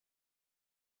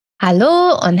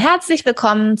Hallo und herzlich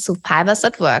willkommen zu Fibers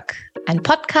at Work, ein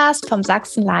Podcast vom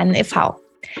Sachsen-Leinen e.V.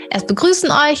 Es begrüßen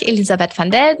euch Elisabeth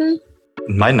van Delden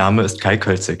und mein Name ist Kai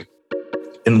Kölzig.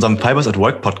 In unserem Fibers at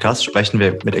Work Podcast sprechen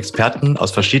wir mit Experten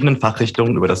aus verschiedenen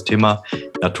Fachrichtungen über das Thema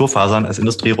Naturfasern als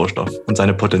Industrierohstoff und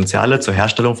seine Potenziale zur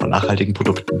Herstellung von nachhaltigen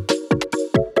Produkten.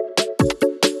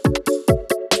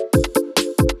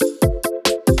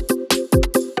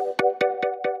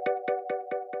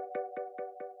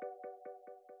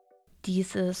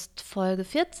 Dies ist Folge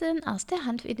 14 aus der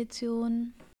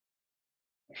Hanf-Edition.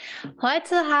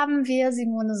 Heute haben wir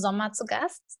Simone Sommer zu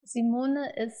Gast.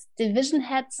 Simone ist Division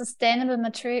Head Sustainable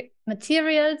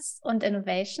Materials und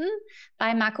Innovation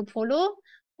bei Marco Polo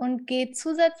und geht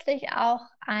zusätzlich auch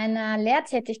einer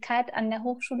Lehrtätigkeit an der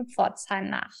Hochschule Pforzheim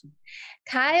nach.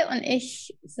 Kai und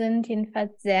ich sind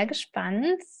jedenfalls sehr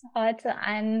gespannt, heute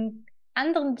einen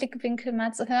anderen Blickwinkel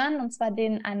mal zu hören, und zwar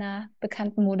den einer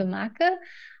bekannten Modemarke.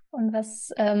 Und was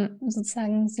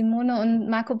sozusagen Simone und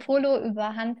Marco Polo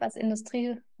über Hanf als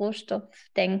Industrierohstoff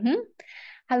denken.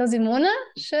 Hallo Simone,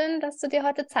 schön, dass du dir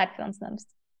heute Zeit für uns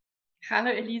nimmst. Hallo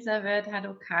Elisabeth,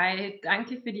 hallo Kai.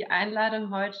 Danke für die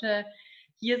Einladung, heute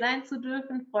hier sein zu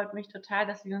dürfen. Freut mich total,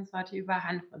 dass wir uns heute über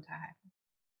Hanf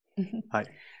unterhalten. Hi.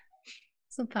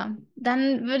 Super.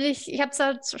 Dann würde ich habe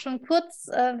zwar schon kurz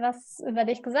was über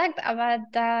dich gesagt, aber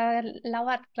da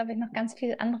lauert, glaube ich, noch ganz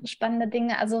viele andere spannende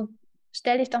Dinge. Also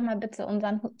stell dich doch mal bitte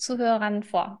unseren Zuhörern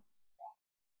vor.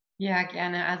 Ja,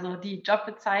 gerne. Also die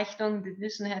Jobbezeichnung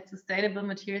Division Head Sustainable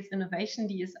Materials Innovation,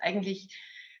 die ist eigentlich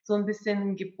so ein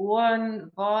bisschen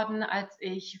geboren worden, als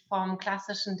ich vom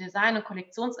klassischen Design und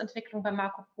Kollektionsentwicklung bei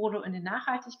Marco Polo in den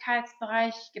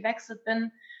Nachhaltigkeitsbereich gewechselt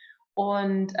bin.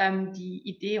 Und die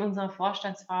Idee unserer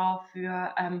Vorstandsfrau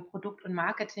für Produkt und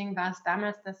Marketing war es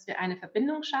damals, dass wir eine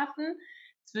Verbindung schaffen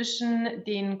zwischen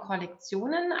den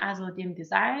Kollektionen, also dem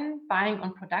Design, Buying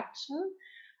und Production,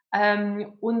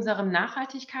 unserem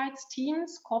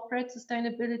Nachhaltigkeitsteams, Corporate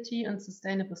Sustainability und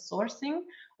Sustainable Sourcing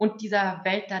und dieser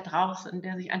Welt da draußen, in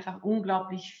der sich einfach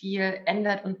unglaublich viel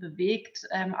ändert und bewegt,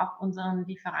 auch unseren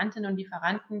Lieferantinnen und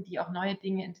Lieferanten, die auch neue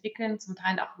Dinge entwickeln, zum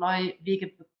Teil auch neue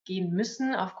Wege gehen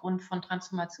müssen aufgrund von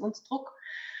Transformationsdruck.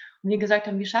 Und wir gesagt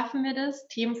haben, wie schaffen wir das,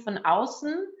 Themen von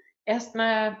außen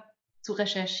erstmal zu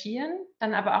recherchieren,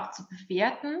 dann aber auch zu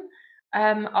bewerten,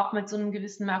 auch mit so einem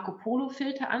gewissen Marco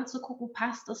Polo-Filter anzugucken,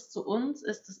 passt das zu uns,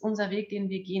 ist das unser Weg, den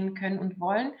wir gehen können und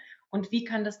wollen, und wie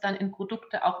kann das dann in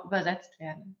Produkte auch übersetzt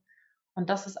werden. Und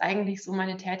das ist eigentlich so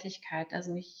meine Tätigkeit.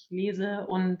 Also ich lese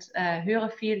und höre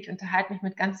viel, ich unterhalte mich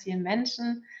mit ganz vielen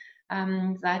Menschen.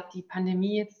 Seit die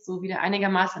Pandemie jetzt so wieder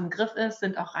einigermaßen im Griff ist,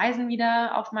 sind auch Reisen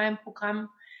wieder auf meinem Programm.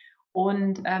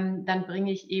 Und dann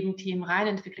bringe ich eben Themen rein,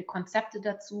 entwickle Konzepte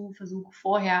dazu, versuche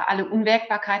vorher alle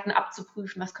Unwägbarkeiten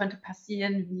abzuprüfen, was könnte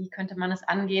passieren, wie könnte man es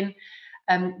angehen,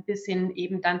 bis hin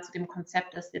eben dann zu dem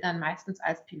Konzept, das wir dann meistens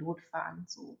als Pilot fahren.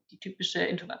 So die typische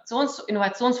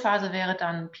Innovationsphase wäre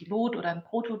dann Pilot oder ein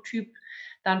Prototyp,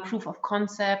 dann Proof of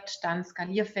Concept, dann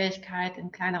Skalierfähigkeit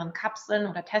in kleineren Kapseln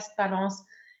oder Testballons,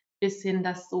 bis hin,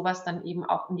 dass sowas dann eben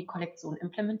auch in die Kollektion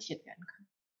implementiert werden kann.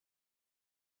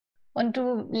 Und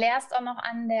du lehrst auch noch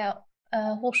an der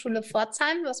Hochschule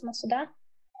Pforzheim. Was machst du da?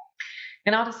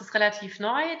 Genau, das ist relativ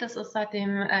neu. Das ist seit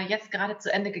dem jetzt gerade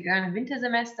zu Ende gegangenen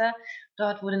Wintersemester.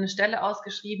 Dort wurde eine Stelle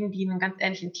ausgeschrieben, die einen ganz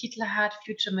ähnlichen Titel hat: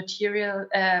 Future Material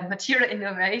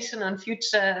Innovation und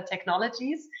Future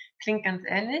Technologies. Klingt ganz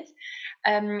ähnlich.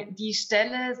 Die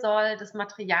Stelle soll das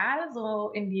Material so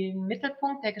in den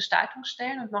Mittelpunkt der Gestaltung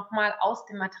stellen und nochmal aus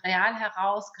dem Material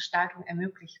heraus Gestaltung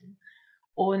ermöglichen.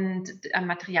 Und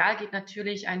Material geht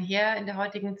natürlich einher in der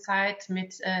heutigen Zeit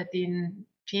mit den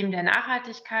Themen der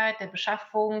Nachhaltigkeit, der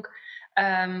Beschaffung,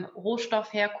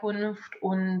 Rohstoffherkunft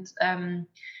und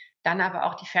dann aber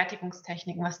auch die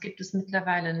Fertigungstechniken. Was gibt es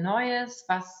mittlerweile Neues?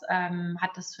 Was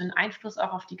hat das für einen Einfluss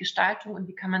auch auf die Gestaltung? Und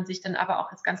wie kann man sich dann aber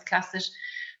auch jetzt ganz klassisch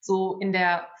so in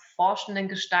der forschenden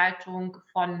Gestaltung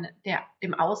von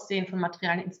dem Aussehen von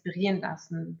Materialien inspirieren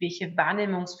lassen? Welche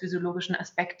wahrnehmungsphysiologischen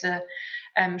Aspekte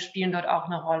spielen dort auch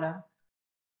eine Rolle?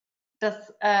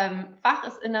 Das Fach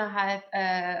ist innerhalb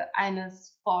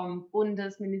eines vom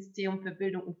Bundesministerium für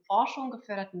Bildung und Forschung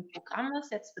geförderten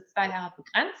Programmes jetzt für 2 Jahre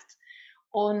begrenzt.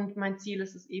 Und mein Ziel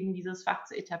ist es eben, dieses Fach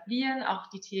zu etablieren, auch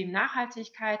die Themen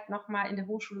Nachhaltigkeit nochmal in der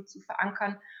Hochschule zu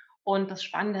verankern. Und das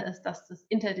Spannende ist, dass das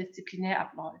interdisziplinär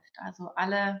abläuft. Also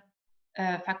alle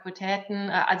Fakultäten,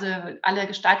 also alle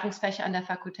Gestaltungsfächer an der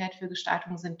Fakultät für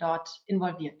Gestaltung sind dort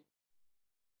involviert.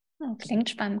 Oh, klingt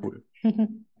spannend. Cool.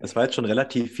 Es war jetzt schon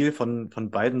relativ viel von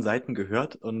beiden Seiten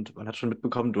gehört und man hat schon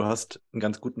mitbekommen, du hast einen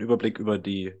ganz guten Überblick über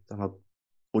die, sag mal,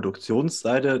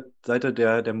 Produktionsseite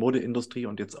der Modeindustrie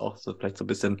und jetzt auch so vielleicht so ein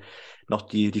bisschen noch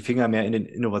die Finger mehr in den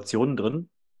Innovationen drin.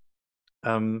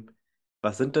 Ähm,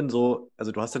 Was sind denn so,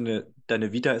 also du hast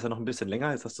deine Vita ist ja noch ein bisschen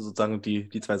länger, jetzt hast du sozusagen die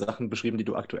zwei Sachen beschrieben, die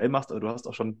du aktuell machst, aber du hast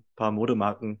auch schon ein paar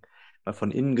Modemarken mal von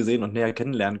innen gesehen und näher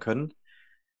kennenlernen können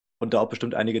und da auch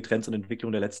bestimmt einige Trends und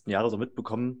Entwicklungen der letzten Jahre so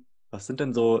mitbekommen. Was sind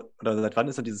denn so, oder seit wann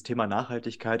ist denn dieses Thema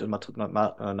Nachhaltigkeit und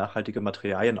nachhaltige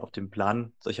Materialien auf dem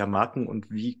Plan solcher Marken und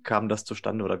wie kam das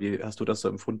zustande oder wie hast du das so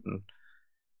empfunden?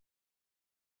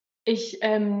 Ich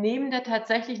nehme da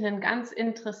tatsächlich einen ganz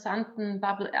interessanten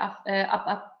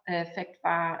Bubble-Up-Effekt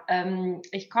wahr.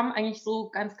 Ich komme eigentlich so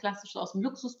ganz klassisch so aus dem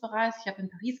Luxusbereich. Ich habe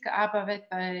in Paris gearbeitet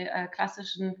bei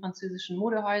klassischen französischen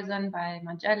Modehäusern, bei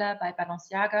Margiela, bei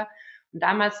Balenciaga. Und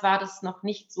damals war das noch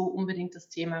nicht so unbedingt das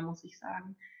Thema, muss ich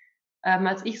sagen.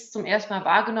 Als ich es zum ersten Mal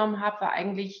wahrgenommen habe, war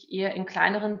eigentlich eher in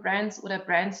kleineren Brands oder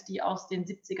Brands, die aus den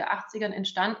 70er, 80ern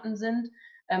entstanden sind,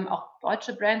 auch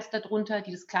deutsche Brands darunter,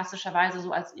 die das klassischerweise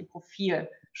so als ihr Profil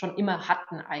schon immer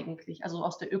hatten eigentlich, also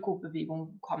aus der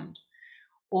Öko-Bewegung kommt.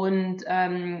 Und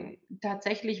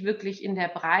tatsächlich wirklich in der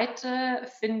Breite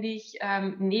finde ich,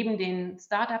 neben den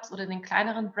Startups oder den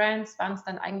kleineren Brands waren es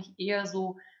dann eigentlich eher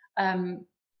so ähm,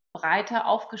 breiter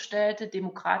aufgestellte,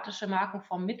 demokratische Marken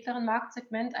vom mittleren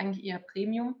Marktsegment, eigentlich eher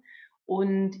Premium.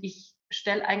 Und ich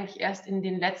stelle eigentlich erst in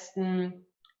den letzten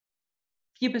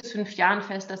 4 bis 5 Jahren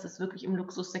fest, dass es wirklich im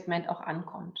Luxussegment auch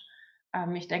ankommt.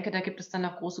 Ich denke, da gibt es dann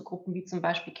auch große Gruppen wie zum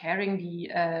Beispiel Caring,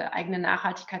 die eigene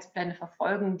Nachhaltigkeitspläne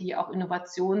verfolgen, die auch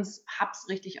Innovationshubs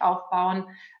richtig aufbauen,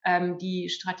 die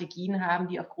Strategien haben,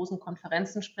 die auf großen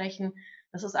Konferenzen sprechen.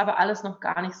 Das ist aber alles noch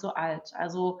gar nicht so alt.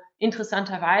 Also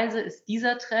interessanterweise ist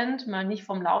dieser Trend mal nicht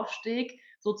vom Laufsteg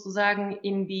sozusagen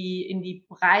in die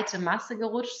breite Masse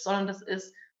gerutscht, sondern das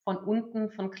ist von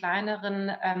unten, von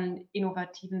kleineren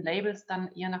innovativen Labels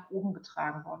dann eher nach oben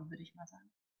getragen worden, würde ich mal sagen.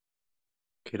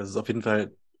 Okay, das ist auf jeden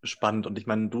Fall spannend. Und ich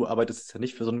meine, du arbeitest ja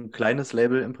nicht für so ein kleines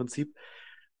Label im Prinzip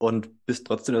und bist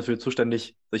trotzdem dafür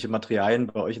zuständig, solche Materialien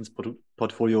bei euch ins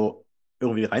Produktportfolio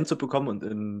irgendwie reinzubekommen und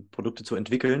in Produkte zu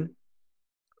entwickeln.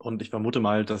 Und ich vermute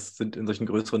mal, das sind in solchen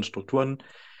größeren Strukturen,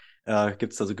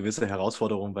 gibt es da so gewisse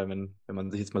Herausforderungen, weil wenn man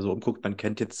sich jetzt mal so umguckt, man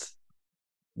kennt jetzt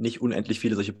nicht unendlich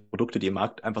viele solche Produkte, die im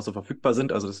Markt einfach so verfügbar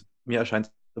sind. Also mir erscheint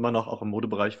es immer noch, auch im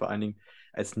Modebereich vor allen Dingen,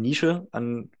 als Nische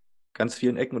an ganz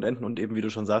vielen Ecken und Enden und eben, wie du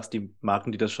schon sagst, die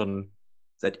Marken, die das schon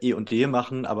seit eh und je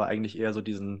machen, aber eigentlich eher so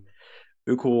das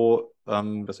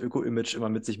Öko-Image immer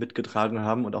mit sich mitgetragen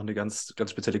haben und auch eine ganz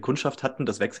spezielle Kundschaft hatten.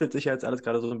 Das wechselt sich ja jetzt alles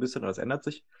gerade so ein bisschen oder das ändert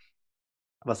sich.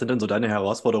 Was sind denn so deine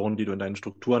Herausforderungen, die du in deinen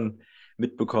Strukturen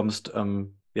mitbekommst,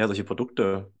 ja, solche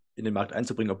Produkte in den Markt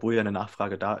einzubringen, obwohl ja eine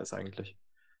Nachfrage da ist eigentlich?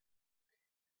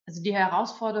 Also die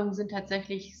Herausforderungen sind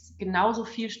tatsächlich genauso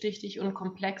vielschichtig und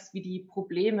komplex wie die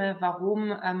Probleme,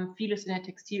 warum vieles in der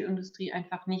Textilindustrie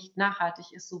einfach nicht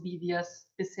nachhaltig ist, so wie wir es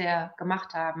bisher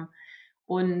gemacht haben.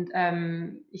 Und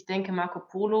ich denke, Marco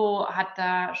Polo hat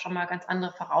da schon mal ganz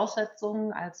andere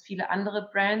Voraussetzungen als viele andere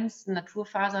Brands.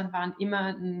 Naturfasern waren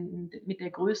immer mit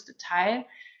der größte Teil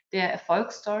der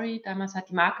Erfolgsstory. Damals hat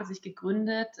die Marke sich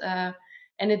gegründet,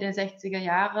 Ende der 60er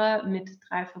Jahre mit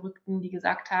 3 Verrückten, die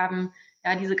gesagt haben,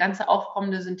 ja, diese ganze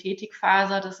aufkommende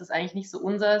Synthetikfaser, das ist eigentlich nicht so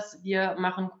unseres. Wir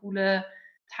machen coole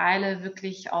Teile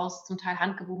wirklich aus zum Teil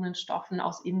handgewobenen Stoffen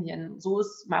aus Indien. So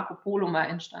ist Marco Polo mal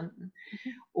entstanden.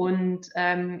 Und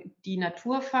die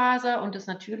Naturfaser und das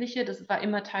Natürliche, das war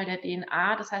immer Teil der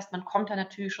DNA. Das heißt, man kommt da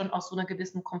natürlich schon aus so einer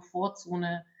gewissen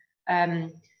Komfortzone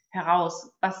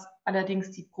heraus. Was allerdings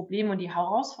die Probleme und die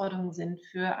Herausforderungen sind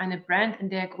für eine Brand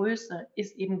in der Größe,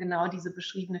 ist eben genau diese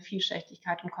beschriebene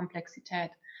Vielschichtigkeit und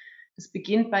Komplexität. Es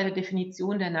beginnt bei der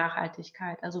Definition der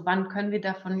Nachhaltigkeit. Also wann können wir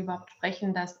davon überhaupt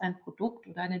sprechen, dass ein Produkt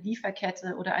oder eine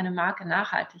Lieferkette oder eine Marke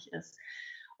nachhaltig ist?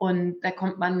 Und da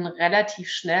kommt man relativ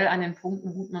schnell an den Punkt,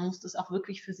 gut, man muss das auch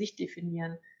wirklich für sich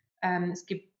definieren. Es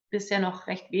gibt bisher noch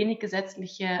recht wenig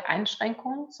gesetzliche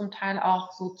Einschränkungen, zum Teil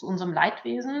auch so zu unserem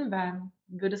Leidwesen, weil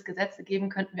würde es Gesetze geben,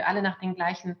 könnten wir alle nach den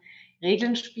gleichen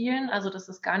Regeln spielen. Also das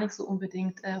ist gar nicht so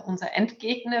unbedingt unser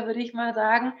Endgegner, würde ich mal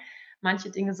sagen.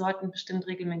 Manche Dinge sollten bestimmt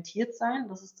reglementiert sein.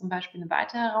 Das ist zum Beispiel eine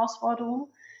weitere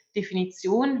Herausforderung.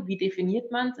 Definition, wie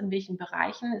definiert man es, in welchen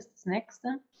Bereichen ist das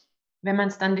nächste. Wenn man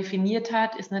es dann definiert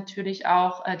hat, ist natürlich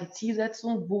auch die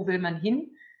Zielsetzung, wo will man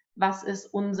hin? Was ist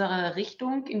unsere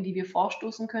Richtung, in die wir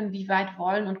vorstoßen können? Wie weit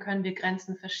wollen und können wir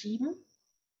Grenzen verschieben?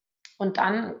 Und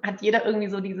dann hat jeder irgendwie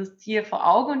so dieses Ziel vor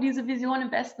Augen und diese Vision im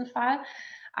besten Fall,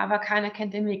 aber keiner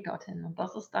kennt den Weg dorthin. Und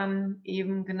das ist dann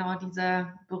eben genau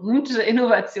dieser berühmte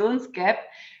Innovationsgap.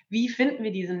 Wie finden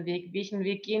wir diesen Weg? Welchen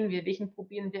Weg gehen wir? Welchen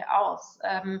probieren wir aus?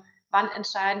 wann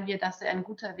entscheiden wir, dass er ein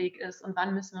guter Weg ist und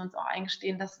wann müssen wir uns auch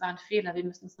eingestehen, das war ein Fehler, wir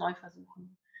müssen es neu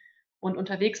versuchen. Und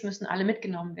unterwegs müssen alle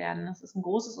mitgenommen werden. Das ist ein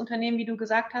großes Unternehmen, wie du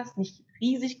gesagt hast, nicht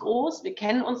riesig groß. Wir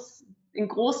kennen uns in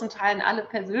großen Teilen alle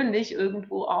persönlich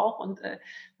irgendwo auch. Und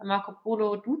bei Marco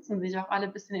Polo duzen sich auch alle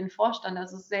ein bisschen in den Vorstand.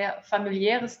 Also sehr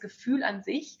familiäres Gefühl an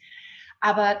sich.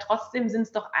 Aber trotzdem sind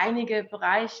es doch einige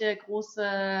Bereiche,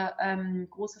 große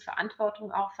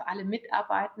Verantwortung auch für alle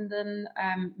Mitarbeitenden,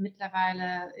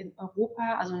 mittlerweile in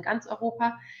Europa, also in ganz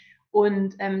Europa.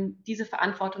 Und diese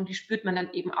Verantwortung, die spürt man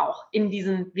dann eben auch in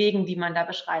diesen Wegen, die man da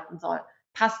beschreiten soll.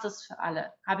 Passt es für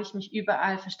alle? Habe ich mich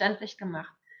überall verständlich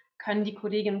gemacht? Können die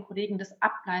Kolleginnen und Kollegen das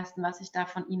ableisten, was ich da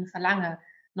von ihnen verlange,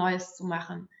 Neues zu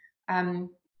machen?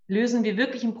 Lösen wir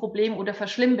wirklich ein Problem oder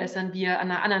verschlimmbessern wir an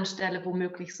einer anderen Stelle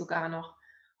womöglich sogar noch?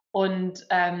 Und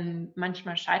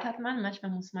manchmal scheitert man,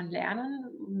 manchmal muss man lernen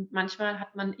und manchmal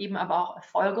hat man eben aber auch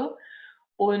Erfolge.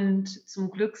 Und zum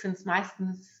Glück sind es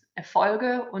meistens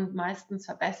Erfolge und meistens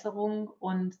Verbesserungen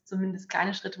und zumindest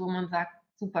kleine Schritte, wo man sagt,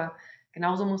 super,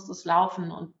 genauso muss es laufen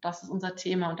und das ist unser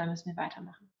Thema und da müssen wir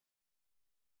weitermachen.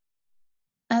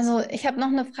 Also ich habe noch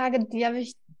eine Frage, die habe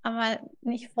ich aber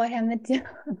nicht vorher mit dir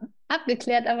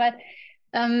abgeklärt, aber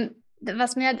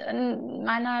was mir halt in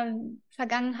meiner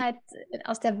Vergangenheit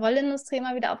aus der Wollindustrie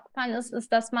immer wieder aufgefallen ist,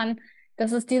 ist, dass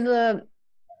es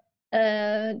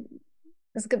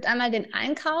es gibt einmal den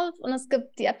Einkauf und es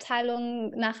gibt die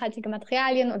Abteilung nachhaltige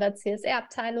Materialien oder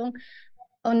CSR-Abteilung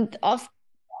und oft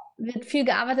wird viel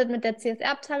gearbeitet mit der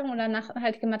CSR-Abteilung oder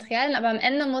nachhaltige Materialien, aber am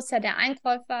Ende muss ja der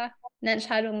Einkäufer eine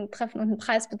Entscheidung treffen und einen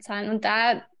Preis bezahlen. Und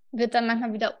da wird dann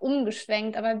manchmal wieder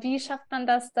umgeschwenkt. Aber wie schafft man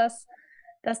das, dass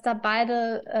da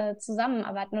beide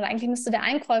zusammenarbeiten? Oder eigentlich müsste der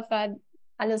Einkäufer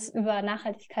alles über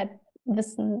Nachhaltigkeit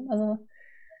wissen. Also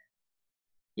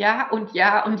Ja und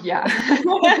ja und ja.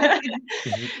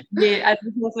 Nee, also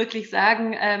ich muss wirklich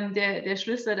sagen, der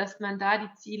Schlüssel, dass man da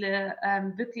die Ziele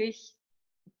wirklich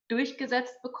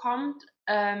durchgesetzt bekommt.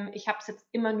 Ich habe es jetzt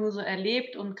immer nur so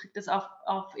erlebt und kriege das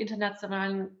auf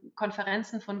internationalen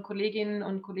Konferenzen von Kolleginnen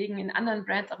und Kollegen in anderen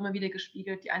Brands auch immer wieder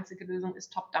gespiegelt. Die einzige Lösung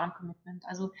ist Top-Down-Commitment.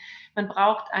 Also man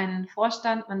braucht einen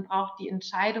Vorstand, man braucht die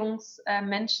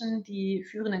Entscheidungsmenschen, die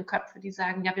führenden Köpfe, die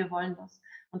sagen, ja, wir wollen das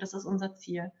und das ist unser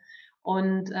Ziel.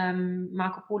 Und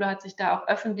Marco Polo hat sich da auch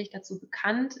öffentlich dazu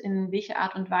bekannt, in welcher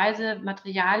Art und Weise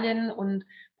Materialien und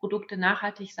Produkte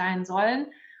nachhaltig sein sollen,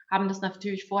 haben das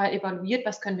natürlich vorher evaluiert,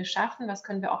 was können wir schaffen, was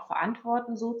können wir auch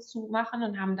verantworten, so zu machen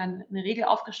und haben dann eine Regel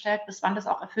aufgestellt, bis wann das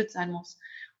auch erfüllt sein muss.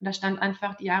 Und da stand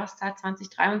einfach die Jahreszahl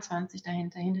 2023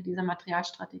 dahinter, hinter dieser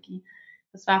Materialstrategie.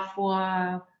 Das war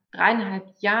vor 3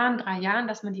 Jahren,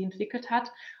 dass man die entwickelt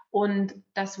hat und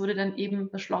das wurde dann eben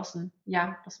beschlossen.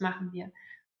 Ja, das machen wir.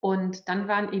 Und dann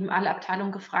waren eben alle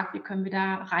Abteilungen gefragt, wie können wir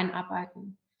da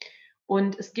reinarbeiten.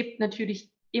 Und es gibt natürlich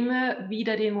immer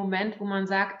wieder den Moment, wo man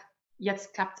sagt,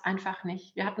 jetzt klappt es einfach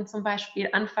nicht. Wir hatten zum Beispiel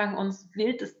Anfang uns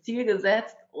wild das Ziel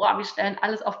gesetzt, wir stellen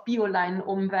alles auf Bioleinen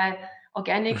um, weil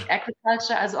Organic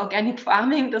Agriculture, also Organic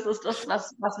Farming, das ist das,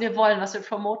 was wir wollen, was wir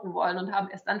promoten wollen und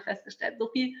haben erst dann festgestellt, so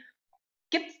viel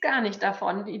gibt es gar nicht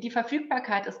davon. Die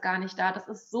Verfügbarkeit ist gar nicht da. Das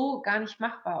ist so gar nicht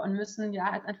machbar und müssen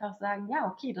ja jetzt einfach sagen, ja,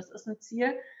 okay, das ist ein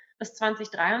Ziel bis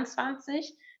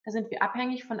 2023. Da sind wir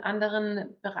abhängig von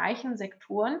anderen Bereichen,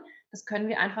 Sektoren. Das können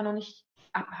wir einfach noch nicht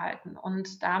abhalten.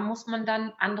 Und da muss man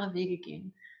dann andere Wege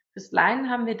gehen. Bislang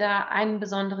haben wir da einen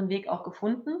besonderen Weg auch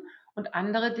gefunden. Und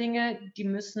andere Dinge, die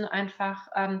müssen einfach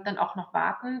dann auch noch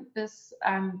warten, bis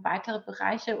weitere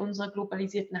Bereiche unserer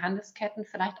globalisierten Handelsketten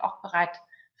vielleicht auch bereit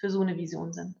für so eine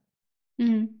Vision sind.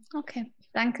 Okay,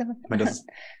 danke. Ich meine, das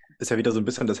ist ja wieder so ein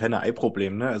bisschen das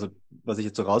Henne-Ei-Problem, ne? Also, was ich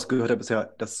jetzt so rausgehört habe, ist ja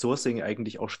das Sourcing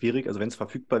eigentlich auch schwierig. Also, wenn es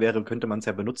verfügbar wäre, könnte man es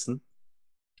ja benutzen.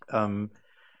 Im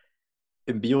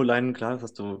Bio-Line, klar,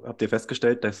 habt ihr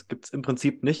festgestellt, das gibt es im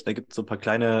Prinzip nicht. Da gibt es so ein paar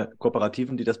kleine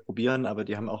Kooperativen, die das probieren, aber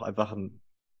die haben auch einfach einen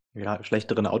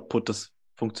schlechteren Output. Das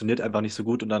funktioniert einfach nicht so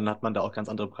gut und dann hat man da auch ganz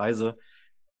andere Preise.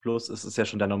 Plus es ist ja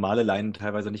schon der normale Line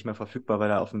teilweise nicht mehr verfügbar,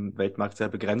 weil er auf dem Weltmarkt sehr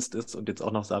begrenzt ist und jetzt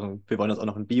auch noch sagen, wir wollen das auch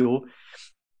noch in Bio.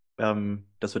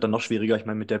 Das wird dann noch schwieriger. Ich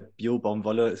meine, mit der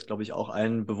Bio-Baumwolle ist, glaube ich, auch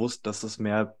allen bewusst, dass es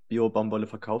mehr Bio-Baumwolle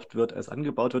verkauft wird, als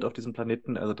angebaut wird auf diesem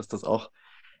Planeten. Also, dass das auch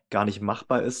gar nicht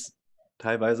machbar ist,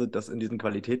 teilweise das in diesen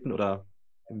Qualitäten oder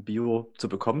im Bio zu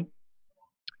bekommen.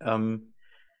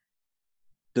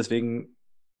 Deswegen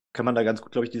kann man da ganz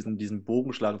gut, glaube ich, diesen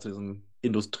Bogen schlagen zu diesem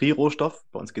Industrierohstoff.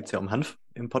 Bei uns geht es ja um Hanf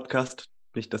im Podcast.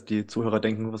 Nicht, dass die Zuhörer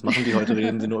denken, was machen die heute,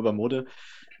 reden sie nur über Mode.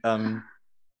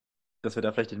 Dass wir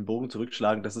da vielleicht den Bogen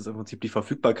zurückschlagen, dass es im Prinzip die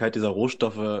Verfügbarkeit dieser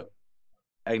Rohstoffe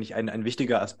eigentlich ein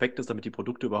wichtiger Aspekt ist, damit die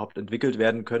Produkte überhaupt entwickelt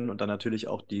werden können und dann natürlich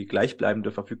auch die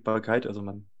gleichbleibende Verfügbarkeit. Also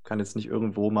man kann jetzt nicht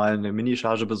irgendwo mal eine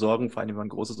Minicharge besorgen, vor allem wenn man ein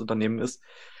großes Unternehmen ist.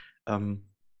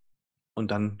 Und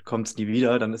dann kommt es nie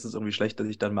wieder, dann ist es irgendwie schlecht,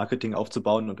 sich dann Marketing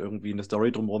aufzubauen und irgendwie eine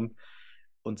Story drumherum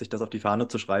und sich das auf die Fahne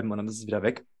zu schreiben und dann ist es wieder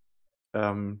weg.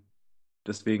 Ähm,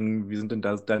 Deswegen, wie sind denn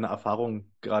da deine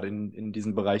Erfahrungen gerade in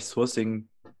diesem Bereich Sourcing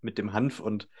mit dem Hanf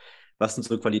und was sind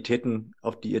so Qualitäten,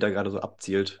 auf die ihr da gerade so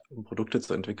abzielt, um Produkte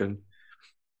zu entwickeln?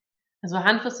 Also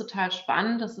Hanf ist total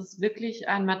spannend. Das ist wirklich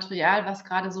ein Material, was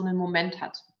gerade so einen Moment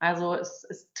hat. Also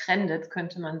es trendet,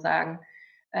 könnte man sagen.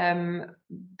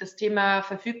 Das Thema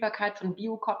Verfügbarkeit von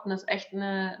Bio-Cotton ist echt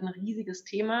ein riesiges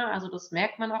Thema. Also das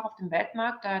merkt man auch auf dem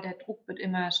Weltmarkt, da der Druck wird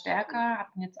immer stärker.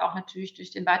 Hatten jetzt auch natürlich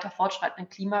durch den weiter fortschreitenden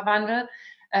Klimawandel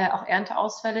auch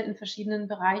Ernteausfälle in verschiedenen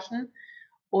Bereichen.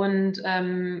 Und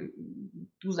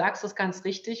du sagst es ganz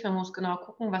richtig, man muss genau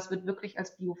gucken, was wird wirklich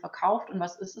als Bio verkauft und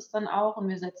was ist es dann auch. Und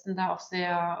wir setzen da auf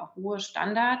sehr hohe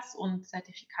Standards und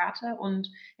Zertifikate und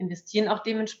investieren auch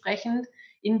dementsprechend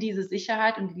in diese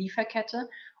Sicherheit und die Lieferkette.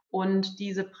 Und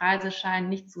diese Preise scheinen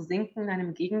nicht zu sinken, nein,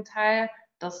 im Gegenteil,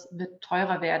 das wird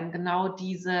teurer werden. Genau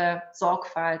diese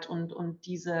Sorgfalt und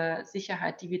diese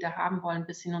Sicherheit, die wir da haben wollen,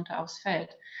 bis hinunter aufs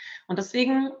Feld. Und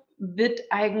deswegen wird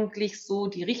eigentlich so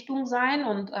die Richtung sein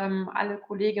und alle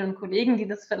Kolleginnen und Kollegen, die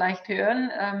das vielleicht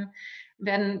hören,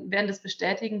 werden das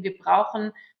bestätigen. Wir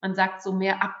brauchen, man sagt so,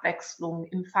 mehr Abwechslung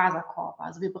im Faserkorb.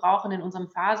 Also wir brauchen in unserem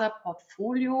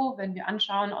Faserportfolio, wenn wir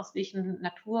anschauen, aus welchen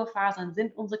Naturfasern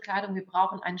sind unsere Kleidung, wir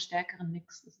brauchen einen stärkeren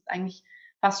Mix. Das ist eigentlich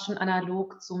fast schon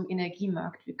analog zum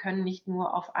Energiemarkt. Wir können nicht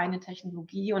nur auf eine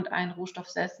Technologie und einen Rohstoff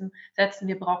setzen.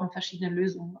 Wir brauchen verschiedene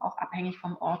Lösungen, auch abhängig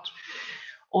vom Ort.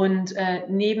 Und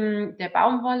neben der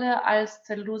Baumwolle als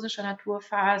zellulosischer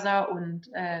Naturfaser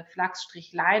und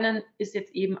Flachsstrichleinen ist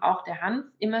jetzt eben auch der Hanf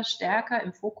immer stärker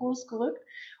im Fokus gerückt.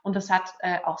 Und das hat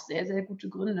auch sehr, sehr gute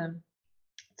Gründe.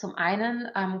 Zum einen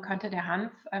könnte der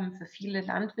Hanf für viele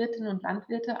Landwirtinnen und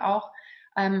Landwirte auch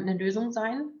eine Lösung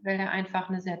sein, weil er einfach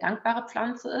eine sehr dankbare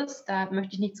Pflanze ist. Da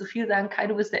möchte ich nicht zu viel sagen. Kai,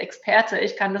 du bist der Experte.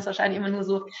 Ich kann das wahrscheinlich immer nur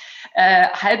so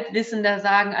halbwissender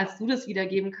sagen, als du das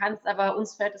wiedergeben kannst. Aber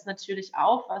uns fällt es natürlich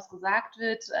auf, was gesagt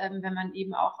wird, wenn man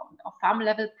eben auch auf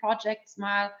Farm-Level-Projects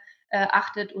mal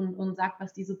achtet und sagt,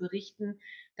 was diese berichten,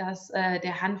 dass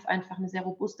der Hanf einfach eine sehr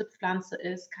robuste Pflanze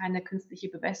ist, keine künstliche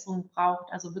Bewässerung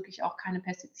braucht, also wirklich auch keine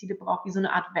Pestizide braucht, wie so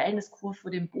eine Art Wellnesskur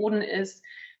für den Boden ist,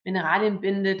 Mineralien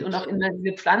bindet und auch in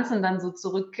diese Pflanzen dann so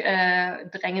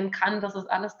zurückdrängen kann. Das ist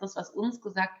alles das, was uns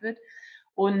gesagt wird.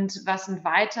 Und was ein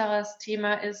weiteres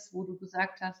Thema ist, wo du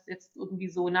gesagt hast, jetzt irgendwie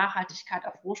so Nachhaltigkeit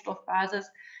auf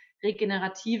Rohstoffbasis,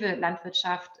 regenerative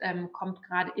Landwirtschaft kommt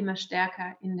gerade immer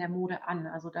stärker in der Mode an.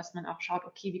 Also dass man auch schaut,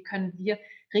 okay, wie können wir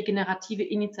regenerative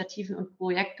Initiativen und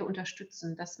Projekte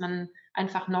unterstützen, dass man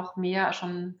einfach noch mehr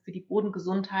schon für die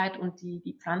Bodengesundheit und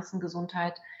die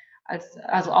Pflanzengesundheit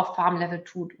also auf Farmlevel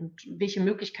tut und welche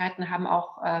Möglichkeiten haben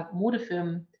auch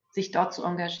Modefirmen, sich dort zu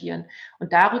engagieren.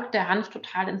 Und da rückt der Hanf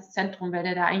total ins Zentrum, weil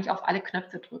der da eigentlich auf alle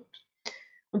Knöpfe drückt.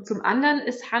 Und zum anderen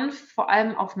ist Hanf vor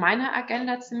allem auf meiner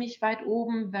Agenda ziemlich weit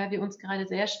oben, weil wir uns gerade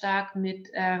sehr stark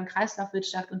mit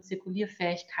Kreislaufwirtschaft und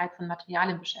Zirkulierfähigkeit von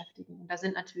Materialien beschäftigen. Und da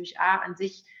sind natürlich an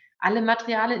sich alle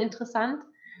Materialien interessant.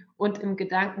 Und im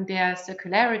Gedanken der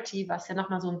Circularity, was ja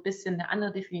nochmal so ein bisschen eine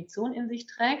andere Definition in sich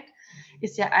trägt,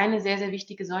 ist ja eine sehr, sehr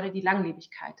wichtige Säule die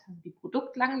Langlebigkeit. Also die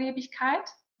Produktlanglebigkeit.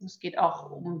 Es geht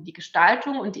auch um die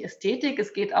Gestaltung und die Ästhetik.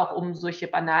 Es geht auch um solche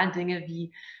banalen Dinge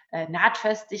wie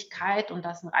Nahtfestigkeit und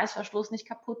dass ein Reißverschluss nicht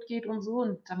kaputt geht und so.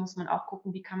 Und da muss man auch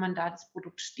gucken, wie kann man da das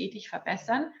Produkt stetig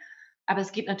verbessern. Aber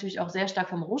es geht natürlich auch sehr stark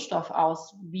vom Rohstoff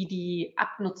aus, wie die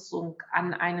Abnutzung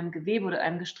an einem Gewebe oder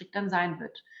einem Gestrick dann sein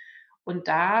wird. Und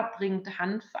da bringt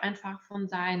Hanf einfach von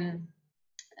seinen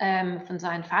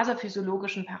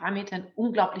faserphysiologischen Parametern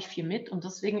unglaublich viel mit. Und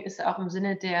deswegen ist er auch im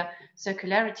Sinne der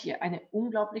Circularity eine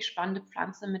unglaublich spannende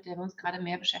Pflanze, mit der wir uns gerade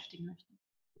mehr beschäftigen möchten.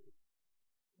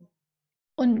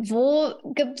 Und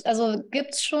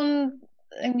gibt's schon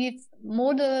irgendwie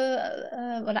Mode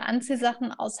oder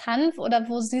Anziehsachen aus Hanf oder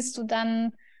wo siehst du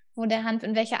dann, wo der Hanf,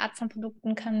 in welcher Art von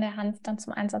Produkten kann der Hanf dann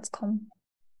zum Einsatz kommen?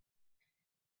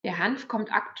 Der Hanf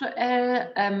kommt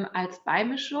aktuell als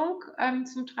Beimischung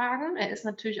zum Tragen. Er ist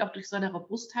natürlich auch durch seine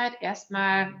Robustheit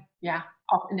erstmal ja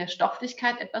auch in der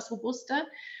Stofflichkeit etwas robuster.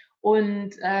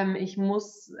 Und ich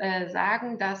muss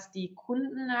sagen, dass die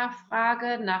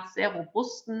Kundennachfrage nach sehr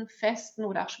robusten, festen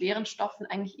oder auch schweren Stoffen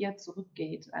eigentlich eher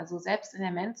zurückgeht. Also selbst in der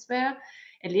Menswear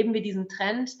erleben wir diesen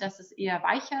Trend, dass es eher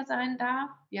weicher sein darf.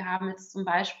 Wir haben jetzt zum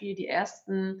Beispiel die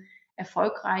ersten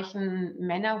erfolgreichen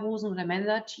Männerhosen oder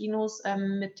Männerchinos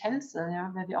mit Tänze,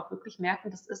 ja, weil wir auch wirklich merken,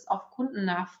 das ist auf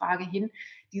Kundennachfrage hin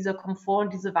dieser Komfort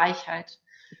und diese Weichheit.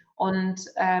 Und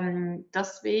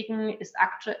deswegen ist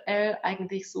aktuell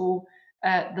eigentlich so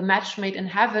the match made in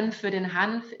heaven für den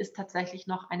Hanf ist tatsächlich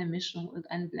noch eine Mischung und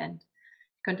ein Blend.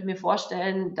 Ich könnte mir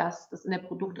vorstellen, dass das in der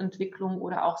Produktentwicklung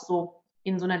oder auch so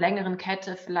in so einer längeren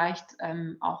Kette vielleicht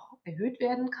auch erhöht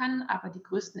werden kann. Aber die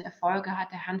größten Erfolge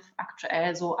hat der Hanf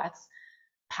aktuell so als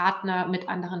Partner mit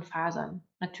anderen Fasern.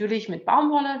 Natürlich mit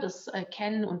Baumwolle, das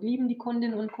kennen und lieben die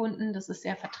Kundinnen und Kunden, das ist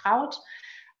sehr vertraut.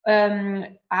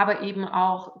 Aber eben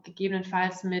auch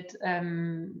gegebenenfalls mit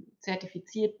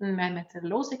zertifizierten Man-Made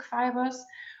Fibers.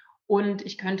 Und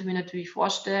ich könnte mir natürlich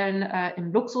vorstellen,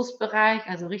 im Luxusbereich,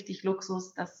 also richtig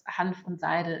Luxus, das Hanf und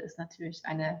Seide ist natürlich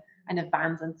eine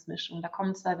Wahnsinnsmischung. Da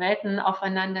kommen zwei Welten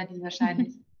aufeinander, die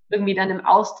wahrscheinlich irgendwie dann im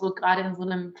Ausdruck, gerade in so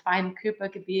einem feinen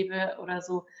Körpergewebe oder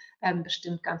so,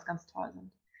 bestimmt ganz, ganz toll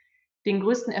sind. Den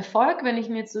größten Erfolg, wenn ich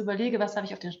mir jetzt so überlege, was habe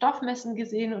ich auf den Stoffmessen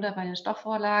gesehen oder bei den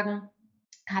Stoffvorlagen,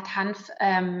 hat Hanf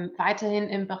weiterhin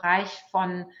im Bereich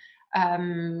von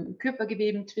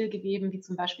Körpergeweben, Twillgeweben, wie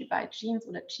zum Beispiel bei Jeans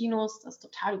oder Chinos, das ist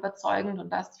total überzeugend und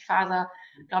da ist die Faser,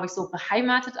 glaube ich, so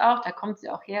beheimatet auch, da kommt sie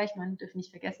auch her. Ich meine, wir dürfen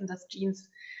nicht vergessen, dass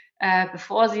Jeans,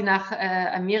 bevor sie nach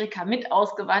Amerika mit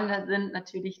ausgewandert sind,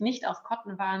 natürlich nicht aus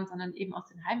Cotton waren, sondern eben aus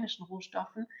den heimischen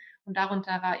Rohstoffen und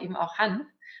darunter war eben auch Hanf.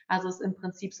 Also es ist im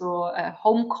Prinzip so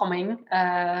Homecoming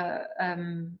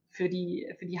für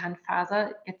die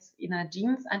Hanffaser, jetzt in der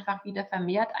Jeans einfach wieder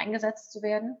vermehrt eingesetzt zu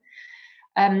werden.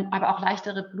 Aber auch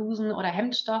leichtere Blusen oder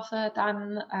Hemdstoffe,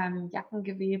 dann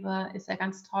Jackengewebe ist ja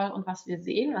ganz toll. Und was wir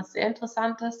sehen, was sehr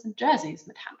interessant ist, sind Jerseys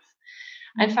mit Hanf.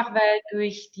 Einfach weil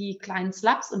durch die kleinen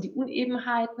Slaps und die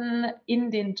Unebenheiten in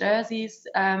den Jerseys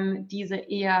diese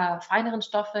eher feineren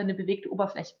Stoffe eine bewegte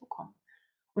Oberfläche bekommen.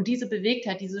 Und diese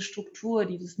Bewegtheit, diese Struktur,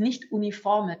 dieses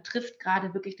Nicht-Uniforme trifft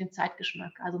gerade wirklich den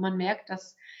Zeitgeschmack. Also man merkt,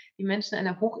 dass die Menschen in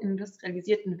einer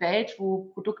hochindustrialisierten Welt,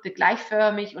 wo Produkte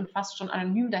gleichförmig und fast schon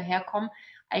anonym daherkommen,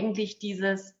 eigentlich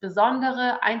dieses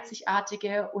Besondere,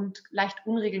 Einzigartige und leicht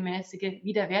Unregelmäßige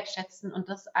wieder wertschätzen und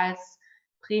das als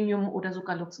Premium oder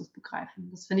sogar Luxus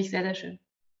begreifen. Das finde ich sehr, sehr schön.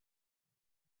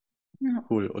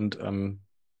 Cool. Und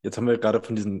jetzt haben wir gerade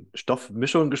von diesen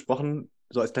Stoffmischungen gesprochen.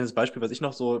 So als kleines Beispiel, was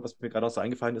mir gerade auch so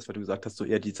eingefallen ist, weil du gesagt hast, so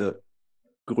eher diese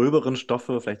gröberen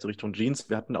Stoffe, vielleicht so Richtung Jeans.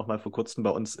 Wir hatten auch mal vor kurzem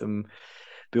bei uns im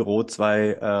Büro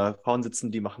zwei Frauen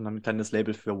sitzen, die machen dann ein kleines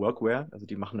Label für Workwear. Also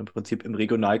die machen im Prinzip im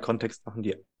Regionalkontext, machen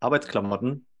die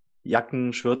Arbeitsklamotten,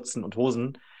 Jacken, Schürzen und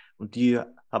Hosen. Und die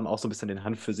haben auch so ein bisschen den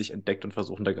Hanf für sich entdeckt und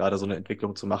versuchen da gerade so eine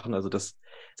Entwicklung zu machen. Also das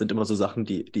sind immer so Sachen,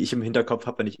 die ich im Hinterkopf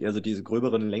habe, wenn ich eher so diese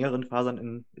gröberen, längeren Fasern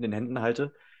in den Händen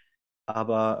halte.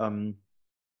 Aber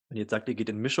wenn ihr jetzt sagt, ihr geht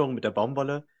in Mischung mit der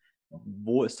Baumwolle,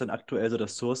 wo ist denn aktuell so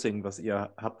das Sourcing, was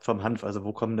ihr habt vom Hanf? Also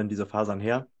wo kommen denn diese Fasern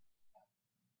her?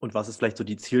 Und was ist vielleicht so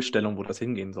die Zielstellung, wo das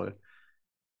hingehen soll?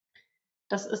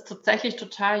 Das ist tatsächlich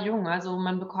total jung. Also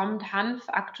man bekommt Hanf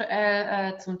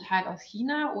aktuell zum Teil aus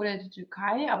China oder der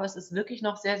Türkei, aber es ist wirklich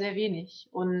noch sehr, sehr wenig.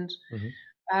 Und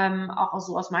Mhm. auch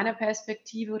so aus meiner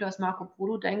Perspektive oder aus Marco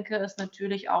Polo denke, ist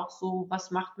natürlich auch so,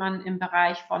 was macht man im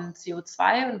Bereich von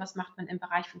CO2 und was macht man im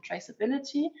Bereich von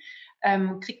Traceability?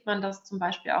 Kriegt man das zum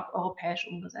Beispiel auch europäisch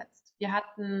umgesetzt? Wir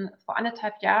hatten vor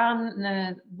 1,5 Jahren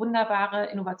eine wunderbare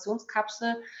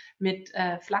Innovationskapsel mit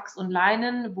Flachs und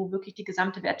Leinen, wo wirklich die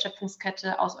gesamte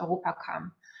Wertschöpfungskette aus Europa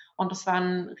kam. Und das war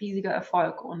ein riesiger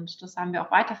Erfolg. Und das haben wir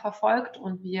auch weiter verfolgt.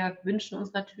 Und wir wünschen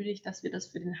uns natürlich, dass wir das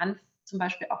für den Hanf zum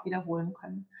Beispiel auch wiederholen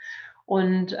können.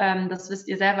 Und das wisst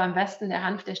ihr selber am besten, der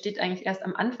Hanf, der steht eigentlich erst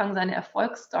am Anfang seiner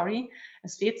Erfolgsstory.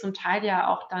 Es fehlt zum Teil ja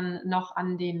auch dann noch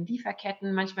an den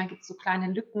Lieferketten. Manchmal gibt es so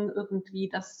kleine Lücken irgendwie,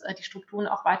 dass die Strukturen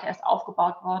auch weiter erst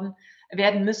aufgebaut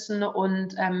werden müssen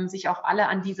und sich auch alle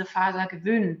an diese Faser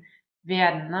gewöhnen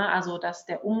werden. Ne? Also dass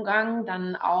der Umgang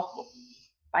dann auch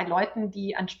bei Leuten,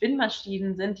 die an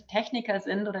Spinnmaschinen sind, die Techniker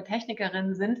sind oder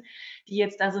Technikerinnen sind, die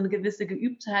jetzt da so eine gewisse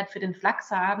Geübtheit für den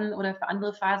Flachs haben oder für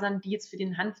andere Fasern, die jetzt für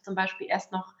den Hanf zum Beispiel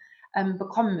erst noch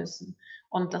bekommen müssen.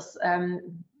 Und das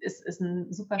ist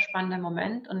ein super spannender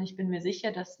Moment und ich bin mir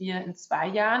sicher, dass wir in 2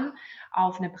 Jahren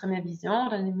auf eine Premiere Vision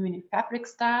oder eine Mini Fabric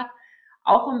Start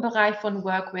auch im Bereich von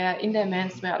Workwear, in der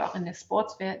Menswear oder auch in der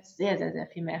Sportswear sehr, sehr, sehr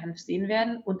viel mehr Hanf sehen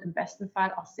werden und im besten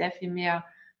Fall auch sehr viel mehr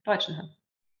deutschen Hanf.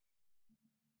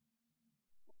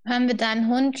 Hören wir deinen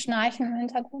Hund schnarchen im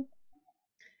Hintergrund?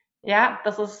 Ja,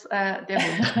 das ist der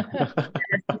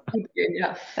Hund. Gut gehen,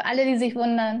 ja. Für alle, die sich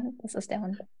wundern, das ist der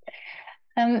Hund.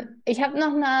 Ich habe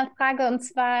noch eine Frage und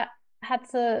zwar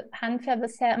hatte Hanf ja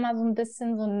bisher immer so ein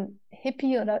bisschen so einen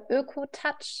Hippie- oder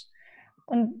Öko-Touch.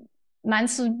 Und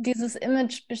Meinst du, dieses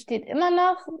Image besteht immer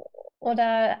noch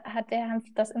oder hat der Hanf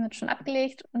das Image schon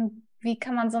abgelegt? Und wie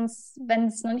kann man sonst, wenn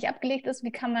es noch nicht abgelegt ist,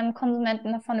 wie kann man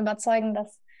Konsumenten davon überzeugen,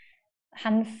 dass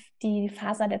Hanf die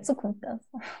Faser der Zukunft ist?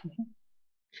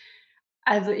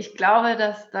 Also ich glaube,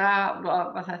 dass da,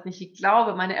 oder was heißt nicht, ich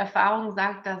glaube, meine Erfahrung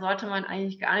sagt, da sollte man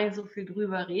eigentlich gar nicht so viel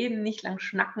drüber reden, nicht lang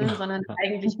schnacken, sondern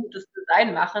eigentlich gutes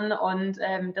Design machen und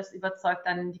das überzeugt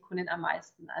dann die Kundin am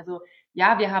meisten. Also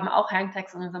ja, wir haben auch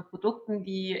Hangtags in unseren Produkten,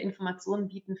 die Informationen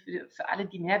bieten für alle,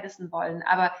 die mehr wissen wollen.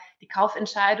 Aber die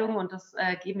Kaufentscheidung, und das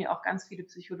geben ja auch ganz viele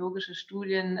psychologische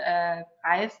Studien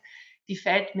preis, die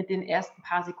fällt mit den ersten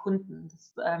paar Sekunden.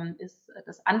 Das ist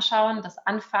das Anschauen, das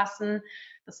Anfassen,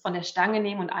 das von der Stange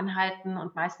nehmen und anhalten,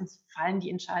 und meistens fallen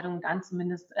die Entscheidungen dann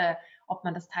zumindest, ob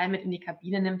man das Teil mit in die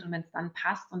Kabine nimmt, und wenn es dann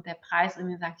passt und der Preis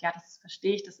irgendwie sagt, ja, das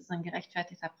verstehe ich, das ist ein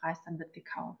gerechtfertigter Preis, dann wird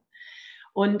gekauft.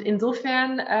 Und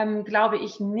insofern glaube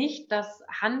ich nicht, dass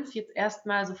Hanf jetzt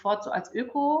erstmal sofort so als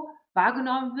Öko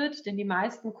wahrgenommen wird, denn die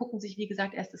meisten gucken sich, wie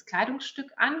gesagt, erst das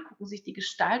Kleidungsstück an, gucken sich die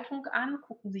Gestaltung an,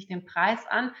 gucken sich den Preis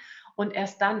an und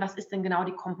erst dann, was ist denn genau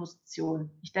die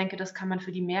Komposition? Ich denke, das kann man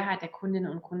für die Mehrheit der Kundinnen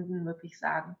und Kunden wirklich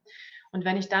sagen. Und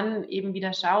wenn ich dann eben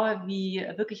wieder schaue, wie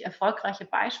wirklich erfolgreiche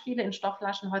Beispiele in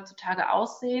Stoffflaschen heutzutage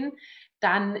aussehen,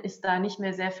 dann ist da nicht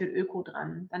mehr sehr viel Öko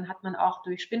dran. Dann hat man auch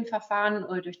durch Spinnverfahren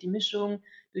oder durch die Mischung,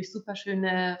 durch super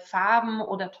schöne Farben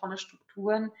oder tolle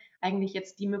Strukturen eigentlich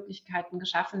jetzt die Möglichkeiten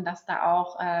geschaffen, dass da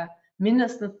auch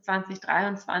mindestens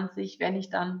 2023, wenn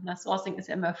nicht dann, das Sourcing ist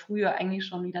ja immer früher, eigentlich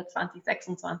schon wieder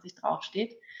 2026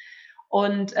 draufsteht.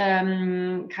 Und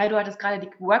Kai, du hattest gerade die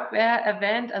Workwear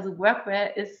erwähnt. Also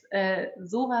Workwear ist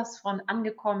sowas von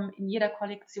angekommen in jeder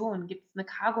Kollektion. Gibt es eine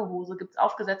Cargohose, gibt es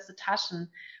aufgesetzte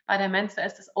Taschen. Bei der Menswear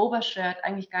ist das Overshirt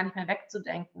eigentlich gar nicht mehr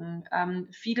wegzudenken.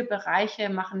 Viele Bereiche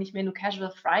machen nicht mehr nur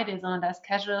Casual Friday, sondern da ist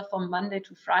Casual vom Monday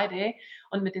to Friday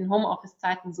und mit den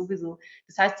Homeoffice-Zeiten sowieso.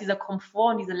 Das heißt, dieser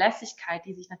Komfort und diese Lässigkeit,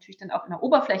 die sich natürlich dann auch in der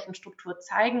Oberflächenstruktur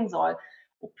zeigen soll,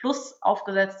 plus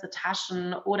aufgesetzte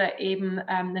Taschen oder eben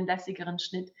einen lässigeren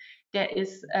Schnitt, der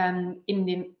ist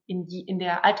in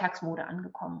der Alltagsmode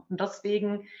angekommen. Und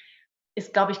deswegen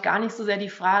ist, glaube ich, gar nicht so sehr die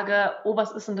Frage, oh,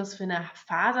 was ist denn das für eine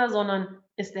Faser, sondern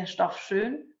ist der Stoff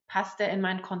schön? Passt der in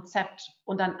mein Konzept?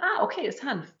 Und dann, okay, ist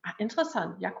Hanf.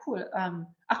 Interessant, ja, cool.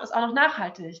 Ist auch noch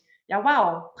nachhaltig. Ja,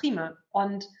 wow, prima.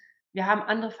 Und wir haben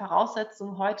andere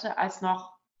Voraussetzungen heute als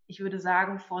noch, ich würde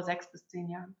sagen, vor 6 bis 10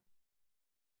 Jahren.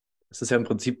 Es ist ja im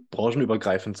Prinzip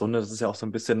branchenübergreifend so, ne? Das ist ja auch so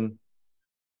ein bisschen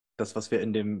das, was wir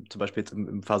in dem, zum Beispiel jetzt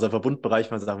im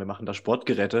Faserverbundbereich mal sagen, wir machen da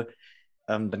Sportgeräte,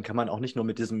 dann kann man auch nicht nur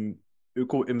mit diesem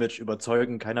Öko-Image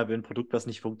überzeugen, keiner will ein Produkt, was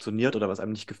nicht funktioniert oder was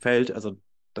einem nicht gefällt. Also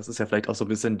das ist ja vielleicht auch so ein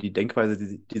bisschen die Denkweise,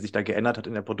 die sich da geändert hat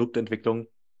in der Produktentwicklung,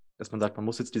 dass man sagt, man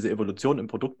muss jetzt diese Evolution im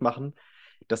Produkt machen,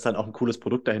 dass dann auch ein cooles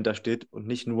Produkt dahinter steht und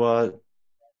nicht nur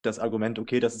das Argument,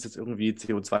 okay, das ist jetzt irgendwie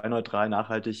CO2-neutral,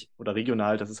 nachhaltig oder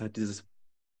regional, das ist halt dieses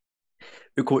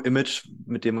Öko-Image,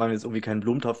 mit dem man jetzt irgendwie keinen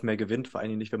Blumentopf mehr gewinnt, vor allen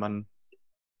Dingen nicht, wenn man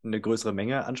eine größere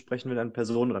Menge ansprechen will an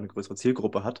Personen oder eine größere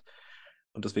Zielgruppe hat.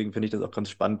 Und deswegen finde ich das auch ganz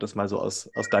spannend, das mal so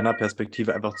aus deiner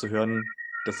Perspektive einfach zu hören,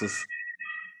 dass es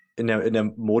in der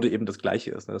Mode eben das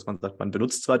Gleiche ist. Ne? Dass man sagt, man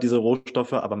benutzt zwar diese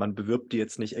Rohstoffe, aber man bewirbt die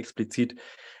jetzt nicht explizit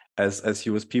als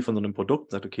USP von so einem Produkt,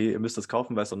 sagt, okay, ihr müsst es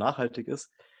kaufen, weil es so nachhaltig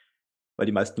ist. Weil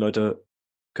die meisten Leute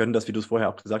können das, wie du es vorher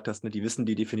auch gesagt hast, ne, die wissen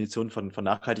die Definition von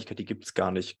Nachhaltigkeit, die gibt es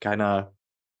gar nicht. Keiner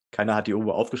hat die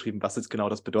irgendwo aufgeschrieben, was jetzt genau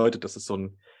das bedeutet. Das ist so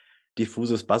ein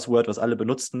diffuses Buzzword, was alle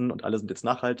benutzen und alle sind jetzt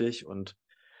nachhaltig und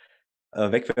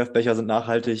Wegwerfbecher sind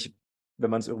nachhaltig, wenn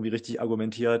man es irgendwie richtig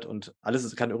argumentiert und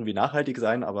alles kann irgendwie nachhaltig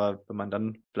sein, aber wenn man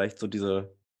dann vielleicht so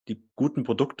die guten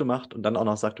Produkte macht und dann auch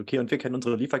noch sagt, okay, und wir kennen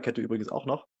unsere Lieferkette übrigens auch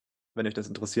noch, wenn euch das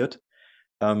interessiert,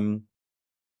 ähm,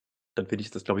 dann finde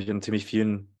ich das, glaube ich, in ziemlich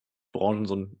vielen Branchen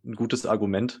so ein gutes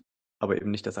Argument, aber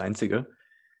eben nicht das einzige.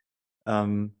 Ja,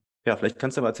 vielleicht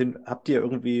kannst du mal erzählen, habt ihr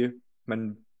irgendwie, ich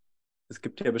meine, es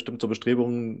gibt ja bestimmt so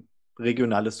Bestrebungen,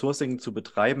 regionales Sourcing zu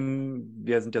betreiben.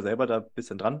 Wir sind ja selber da ein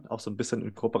bisschen dran, auch so ein bisschen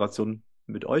in Kooperation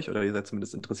mit euch oder ihr seid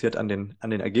zumindest interessiert an den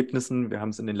Ergebnissen. Wir haben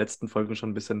es in den letzten Folgen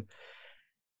schon ein bisschen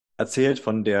erzählt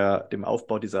von dem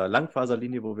Aufbau dieser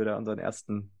Langfaserlinie, wo wir da unseren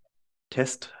ersten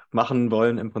Test machen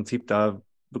wollen, im Prinzip da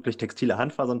wirklich textile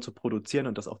Handfasern zu produzieren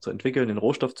und das auch zu entwickeln, den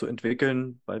Rohstoff zu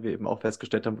entwickeln, weil wir eben auch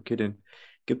festgestellt haben, okay, den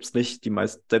gibt es nicht.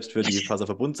 Selbst für die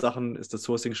Faserverbundsachen ist das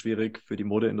Sourcing schwierig, für die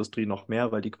Modeindustrie noch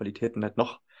mehr, weil die Qualitäten halt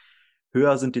noch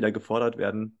höher sind, die da gefordert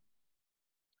werden.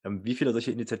 Wie viele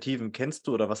solche Initiativen kennst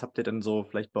du oder was habt ihr denn so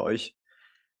vielleicht bei euch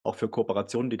auch für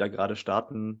Kooperationen, die da gerade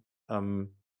starten,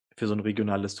 für so ein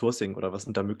regionales Sourcing oder was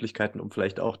sind da Möglichkeiten, um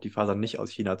vielleicht auch die Fasern nicht aus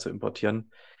China zu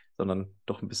importieren, sondern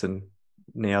doch ein bisschen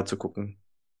näher zu gucken?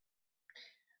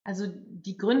 Also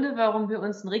die Gründe, warum wir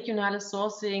uns ein regionales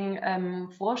Sourcing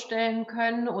vorstellen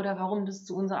können oder warum das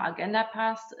zu unserer Agenda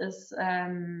passt, ist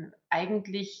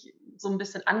eigentlich so ein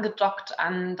bisschen angedockt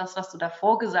an das, was du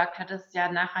davor gesagt hattest.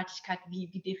 Ja, Nachhaltigkeit, wie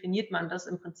definiert man das?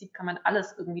 Im Prinzip kann man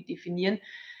alles irgendwie definieren.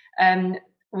 Ähm,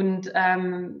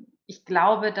 ich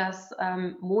glaube, dass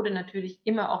Mode natürlich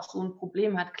immer auch so ein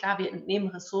Problem hat. Klar, wir entnehmen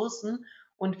Ressourcen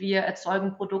und wir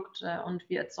erzeugen Produkte und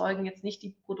wir erzeugen jetzt nicht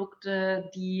die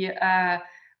Produkte, die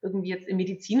irgendwie jetzt im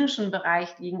medizinischen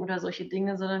Bereich liegen oder solche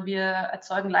Dinge, sondern wir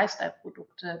erzeugen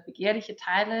Lifestyle-Produkte, begehrliche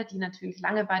Teile, die natürlich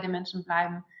lange bei den Menschen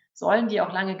bleiben sollen, die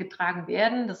auch lange getragen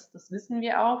werden. Das wissen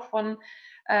wir auch von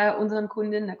unseren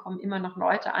Kundinnen. Da kommen immer noch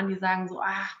Leute an, die sagen so,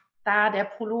 ach, da der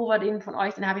Pullover, den von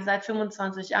euch, den habe ich seit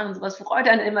 25 Jahren und sowas freut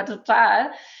einen immer total.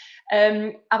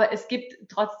 Aber es gibt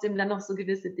trotzdem dann noch so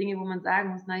gewisse Dinge, wo man sagen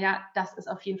muss, naja, das ist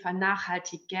auf jeden Fall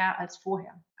nachhaltiger als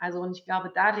vorher. Also, und ich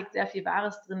glaube, da liegt sehr viel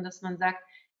Wahres drin, dass man sagt,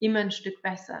 immer ein Stück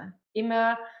besser,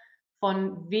 immer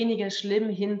von weniger schlimm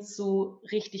hin zu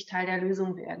richtig Teil der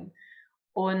Lösung werden.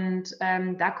 Und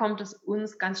da kommt es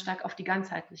uns ganz stark auf die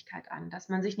Ganzheitlichkeit an, dass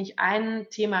man sich nicht ein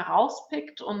Thema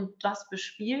rauspickt und das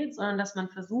bespielt, sondern dass man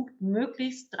versucht,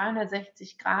 möglichst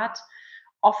 360 Grad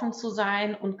offen zu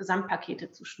sein und Gesamtpakete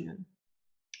zu schnüren.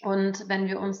 Und wenn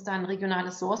wir uns dann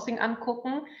regionales Sourcing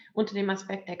angucken, unter dem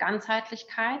Aspekt der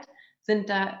Ganzheitlichkeit, sind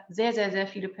da sehr, sehr, sehr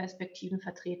viele Perspektiven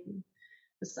vertreten.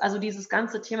 Das ist also dieses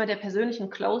ganze Thema der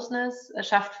persönlichen Closeness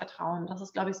schafft Vertrauen. Das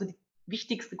ist, glaube ich, so die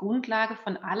wichtigste Grundlage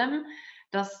von allem.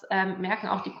 Das merken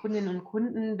auch die Kundinnen und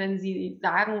Kunden, wenn sie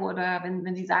sagen oder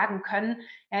wenn sie sagen können,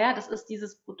 ja, das ist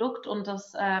dieses Produkt und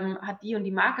das hat die und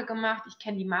die Marke gemacht. Ich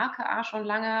kenne die Marke auch schon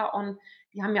lange und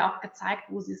die haben mir auch gezeigt,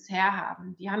 wo sie es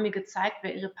herhaben. Die haben mir gezeigt,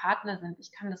 wer ihre Partner sind.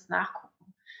 Ich kann das nachgucken.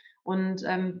 Und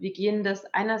wir gehen das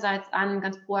einerseits an,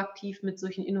 ganz proaktiv mit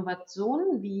solchen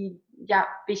Innovationen wie, ja,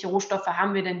 welche Rohstoffe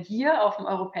haben wir denn hier auf dem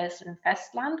europäischen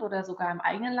Festland oder sogar im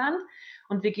eigenen Land?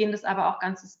 Und wir gehen das aber auch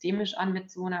ganz systemisch an mit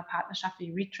so einer Partnerschaft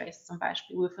wie Retrace zum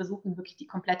Beispiel, wo wir versuchen, wirklich die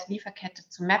komplette Lieferkette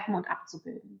zu mappen und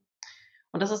abzubilden.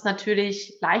 Und das ist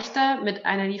natürlich leichter mit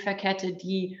einer Lieferkette,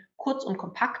 die kurz und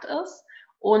kompakt ist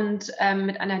und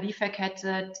mit einer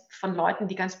Lieferkette von Leuten,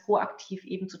 die ganz proaktiv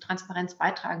eben zu Transparenz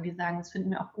beitragen, die sagen, das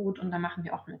finden wir auch gut und da machen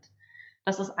wir auch mit.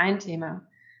 Das ist ein Thema.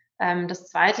 Das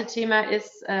zweite Thema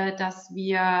ist, dass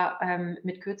wir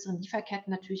mit kürzeren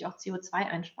Lieferketten natürlich auch CO2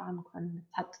 einsparen können.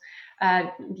 Es hat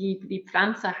die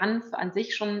Pflanze Hanf an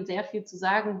sich schon sehr viel zu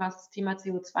sagen, was das Thema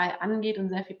CO2 angeht und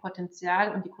sehr viel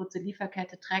Potenzial. Und die kurze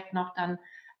Lieferkette trägt noch dann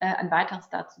ein weiteres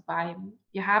dazu bei.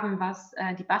 Wir haben, was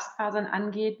die Bastfasern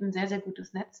angeht, ein sehr, sehr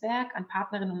gutes Netzwerk an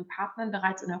Partnerinnen und Partnern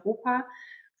bereits in Europa,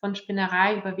 von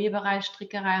Spinnerei über Weberei,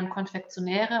 Strickerei und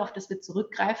Konfektionäre, auf das wir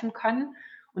zurückgreifen können.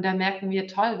 Und da merken wir,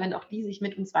 toll, wenn auch die sich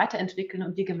mit uns weiterentwickeln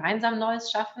und wir gemeinsam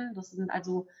Neues schaffen. Das sind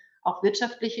also auch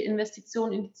wirtschaftliche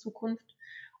Investitionen in die Zukunft.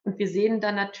 Und wir sehen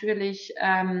dann natürlich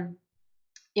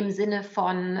im Sinne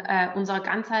von unserer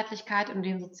Ganzheitlichkeit und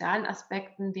den sozialen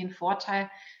Aspekten den Vorteil,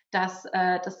 dass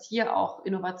das hier auch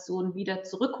Innovationen wieder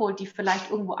zurückholt, die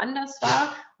vielleicht irgendwo anders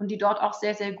war und die dort auch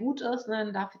sehr, sehr gut ist.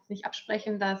 Man darf jetzt nicht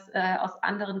absprechen, dass aus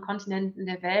anderen Kontinenten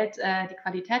der Welt die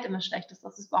Qualität immer schlecht ist.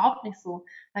 Das ist überhaupt nicht so.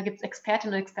 Da gibt es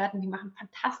Expertinnen und Experten, die machen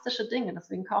fantastische Dinge.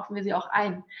 Deswegen kaufen wir sie auch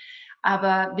ein.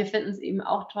 Aber wir finden es eben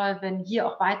auch toll, wenn hier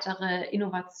auch weitere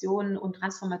Innovationen und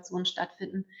Transformationen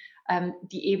stattfinden,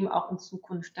 die eben auch in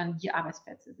Zukunft dann hier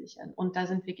Arbeitsplätze sichern. Und da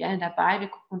sind wir gerne dabei. Wir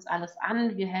gucken uns alles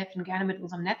an. Wir helfen gerne mit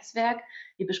unserem Netzwerk.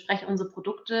 Wir besprechen unsere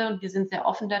Produkte und wir sind sehr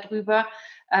offen darüber,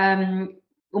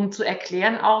 um zu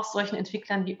erklären auch solchen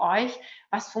Entwicklern wie euch,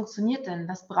 was funktioniert denn?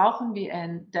 Was brauchen wir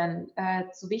denn?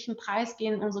 Zu welchem Preis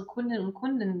gehen unsere Kundinnen und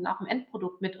Kunden auch im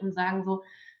Endprodukt mit und sagen so,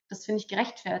 das finde ich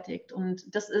gerechtfertigt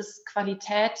und das ist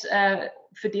Qualität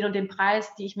für den und den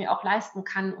Preis, die ich mir auch leisten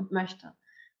kann und möchte.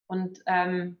 Und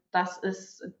das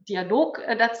ist Dialog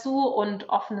dazu und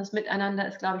offenes Miteinander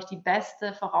ist, glaube ich, die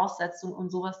beste Voraussetzung, um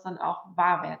sowas dann auch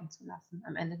wahr werden zu lassen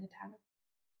am Ende der Tage.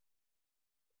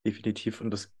 Definitiv.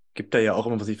 Und das gibt da ja auch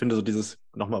immer, was ich finde, so dieses,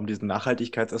 nochmal um diesen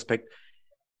Nachhaltigkeitsaspekt.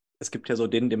 Es gibt ja so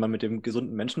den man mit dem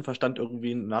gesunden Menschenverstand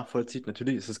irgendwie nachvollzieht.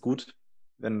 Natürlich ist es gut,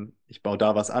 wenn ich baue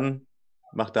da was an,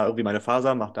 mache da irgendwie meine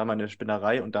Faser, mache da meine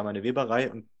Spinnerei und da meine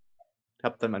Weberei und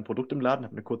habe dann mein Produkt im Laden,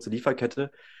 habe eine kurze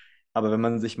Lieferkette. Aber wenn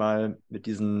man sich mal mit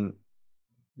diesen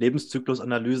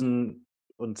Lebenszyklusanalysen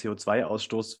und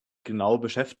CO2-Ausstoß genau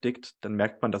beschäftigt, dann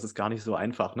merkt man, das ist gar nicht so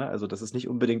einfach. Ne? Also das ist nicht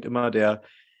unbedingt immer der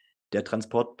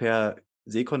Transport per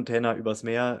Seekontainer übers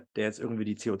Meer, der jetzt irgendwie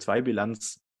die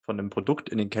CO2-Bilanz von einem Produkt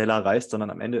in den Keller reißt, sondern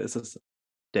am Ende ist es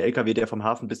der LKW, der vom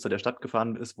Hafen bis zu der Stadt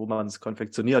gefahren ist, wo man es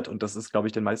konfektioniert. Und das ist, glaube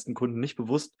ich, den meisten Kunden nicht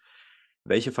bewusst,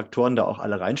 welche Faktoren da auch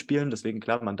alle reinspielen. Deswegen,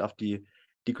 klar, man darf die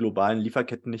die globalen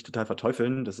Lieferketten nicht total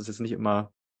verteufeln. Das ist jetzt nicht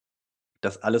immer,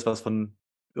 dass alles, was von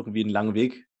irgendwie einen langen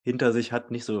Weg hinter sich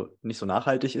hat, nicht so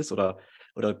nachhaltig ist oder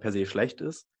per se schlecht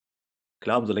ist.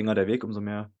 Klar, umso länger der Weg, umso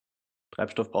mehr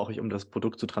Treibstoff brauche ich, um das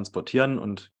Produkt zu transportieren.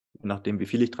 Und je nachdem, wie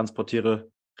viel ich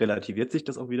transportiere, relativiert sich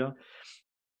das auch wieder.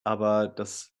 Aber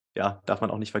das darf man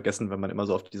auch nicht vergessen, wenn man immer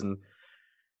so auf diesen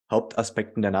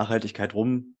Hauptaspekten der Nachhaltigkeit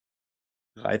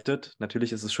rumreitet.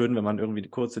 Natürlich ist es schön, wenn man irgendwie eine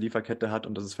kurze Lieferkette hat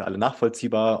und das ist für alle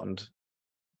nachvollziehbar und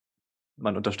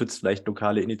man unterstützt vielleicht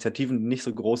lokale Initiativen, die nicht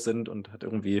so groß sind und hat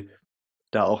irgendwie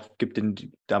gibt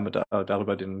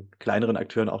darüber den kleineren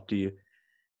Akteuren auch die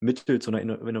Mittel zu einer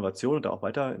Innovation und auch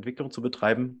Weiterentwicklung zu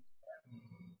betreiben.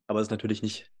 Aber es ist natürlich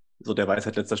nicht so der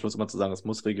Weisheit letzter Schluss, immer zu sagen, es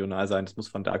muss regional sein, es muss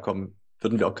von da kommen.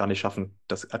 Würden wir auch gar nicht schaffen,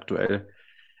 das aktuell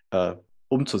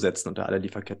umzusetzen und da alle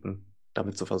Lieferketten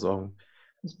damit zu versorgen.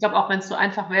 Ich glaube, auch wenn es so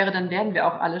einfach wäre, dann wären wir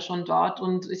auch alle schon dort.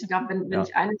 Und ich glaube, wenn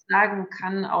ich eines sagen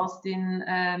kann aus den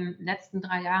letzten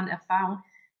 3 Jahren Erfahrung,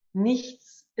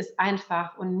 nichts ist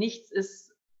einfach und nichts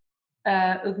ist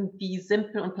irgendwie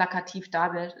simpel und plakativ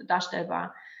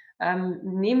darstellbar.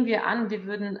 Nehmen wir an, wir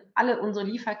würden alle unsere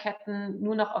Lieferketten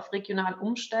nur noch auf regional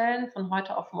umstellen, von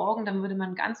heute auf morgen, dann würde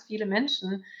man ganz viele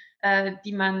Menschen,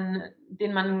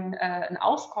 denen man ein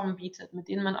Auskommen bietet, mit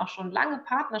denen man auch schon lange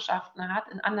Partnerschaften hat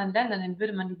in anderen Ländern, denen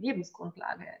würde man die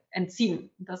Lebensgrundlage entziehen.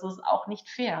 Das ist auch nicht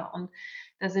fair. Und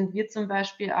da sind wir zum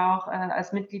Beispiel auch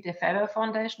als Mitglied der Faser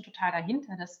Foundation total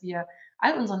dahinter, dass wir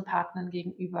all unseren Partnern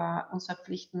gegenüber uns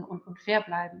verpflichten und fair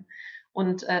bleiben.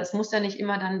 Und es muss ja nicht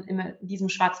immer in diesem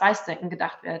Schwarz-Weiß-Denken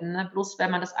gedacht werden. Ne? Bloß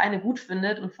wenn man das eine gut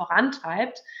findet und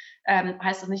vorantreibt,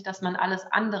 heißt das nicht, dass man alles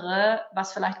andere,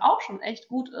 was vielleicht auch schon echt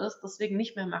gut ist, deswegen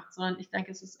nicht mehr macht, sondern ich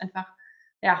denke, es ist einfach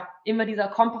immer dieser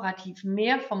Komparativ,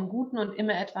 mehr vom Guten und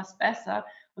immer etwas besser.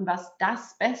 Und was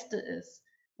das Beste ist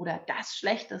oder das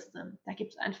Schlechteste, da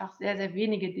gibt es einfach sehr, sehr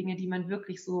wenige Dinge, die man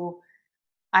wirklich so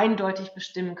eindeutig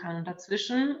bestimmen kann. Und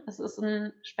dazwischen, es ist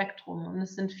ein Spektrum und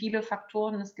es sind viele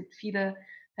Faktoren, es gibt viele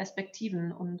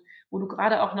Perspektiven. Und wo du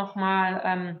gerade auch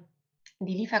nochmal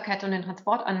die Lieferkette und den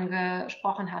Transport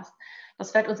angesprochen hast,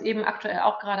 das fällt uns eben aktuell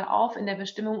auch gerade auf in der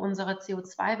Bestimmung unserer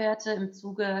CO2-Werte im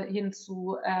Zuge hin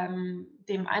zu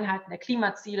dem Einhalten der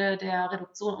Klimaziele, der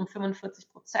Reduktion um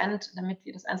 45%, damit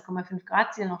wir das 1,5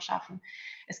 Grad Ziel noch schaffen.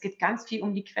 Es geht ganz viel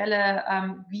um die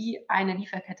Quelle, wie eine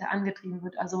Lieferkette angetrieben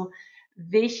wird. Also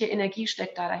welche Energie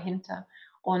steckt da dahinter?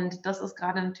 Und das ist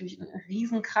gerade natürlich ein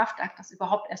Riesenkraftakt, das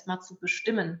überhaupt erstmal zu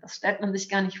bestimmen. Das stellt man sich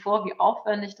gar nicht vor, wie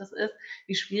aufwendig das ist,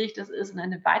 wie schwierig das ist. Und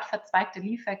eine weit verzweigte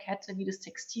Lieferkette wie das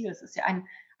Textil, es ist ja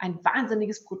ein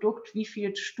wahnsinniges Produkt, wie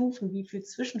viel Stufen, wie viel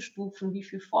Zwischenstufen, wie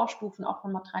viel Vorstufen auch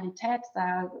von Materialität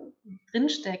da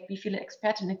drinsteckt, wie viele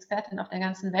Expertinnen und Experten auf der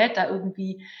ganzen Welt da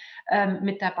irgendwie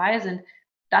mit dabei sind.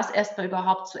 Das erstmal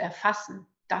überhaupt zu erfassen,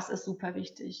 das ist super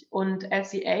wichtig. Und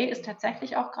LCA ist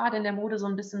tatsächlich auch gerade in der Mode so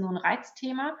ein bisschen so ein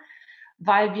Reizthema,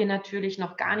 weil wir natürlich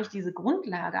noch gar nicht diese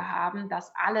Grundlage haben,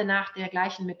 dass alle nach der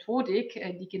gleichen Methodik,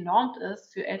 die genormt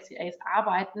ist, für LCAs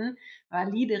arbeiten,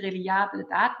 valide, reliable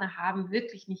Daten haben,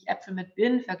 wirklich nicht Äpfel mit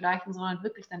Birnen vergleichen, sondern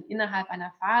wirklich dann innerhalb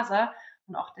einer Faser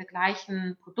und auch der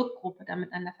gleichen Produktgruppe dann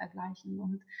miteinander vergleichen.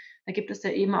 Und da gibt es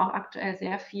ja eben auch aktuell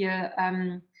sehr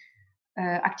viel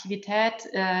Aktivität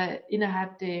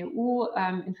innerhalb der EU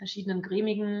in verschiedenen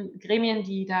Gremien,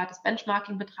 die da das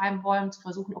Benchmarking betreiben wollen, zu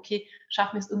versuchen, okay,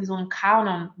 schaffen wir es irgendwie so einen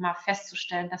Kanon mal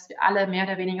festzustellen, dass wir alle mehr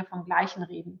oder weniger vom Gleichen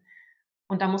reden.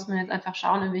 Und da muss man jetzt einfach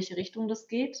schauen, in welche Richtung das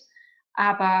geht.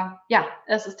 Aber ja,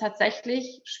 es ist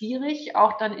tatsächlich schwierig,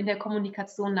 auch dann in der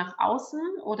Kommunikation nach außen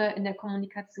oder in der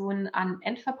Kommunikation an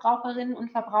Endverbraucherinnen und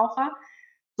Verbraucher,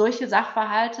 solche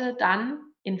Sachverhalte dann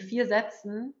in 4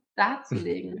 Sätzen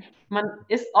darzulegen. Man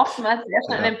ist oftmals sehr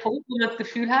schnell an dem Punkt, wo man das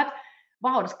Gefühl hat,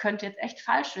 wow, das könnte jetzt echt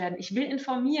falsch werden. Ich will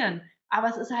informieren, aber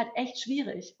es ist halt echt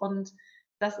schwierig. Und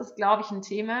das ist, glaube ich, ein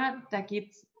Thema, da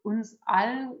geht es uns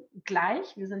allen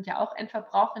gleich. Wir sind ja auch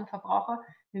Endverbraucherinnen und Verbraucher.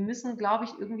 Wir müssen, glaube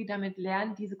ich, irgendwie damit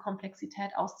lernen, diese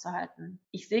Komplexität auszuhalten.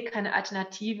 Ich sehe keine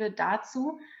Alternative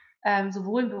dazu,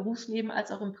 sowohl im Berufsleben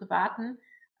als auch im Privaten.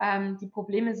 Die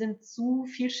Probleme sind zu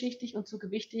vielschichtig und zu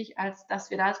gewichtig, als dass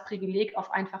wir da das Privileg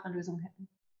auf einfache Lösungen hätten.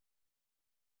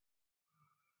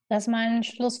 Das ist mein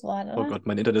Schlusswort, oder? Oh Gott,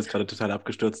 mein Internet ist gerade total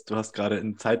abgestürzt. Du hast gerade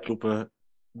in Zeitlupe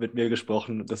mit mir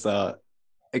gesprochen. Das sah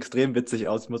extrem witzig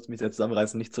aus. Ich musste mich jetzt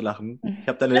zusammenreißen, nicht zu lachen. Ich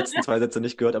habe deine letzten 2 Sätze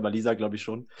nicht gehört, aber Lisa, glaube ich,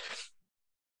 schon.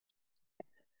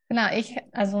 Genau,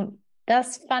 also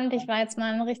das fand ich war jetzt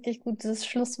mal ein richtig gutes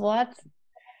Schlusswort.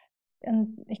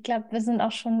 Und ich glaube, wir sind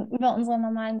auch schon über unserer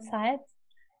normalen Zeit.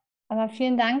 Aber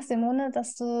vielen Dank, Simone,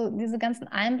 dass du diese ganzen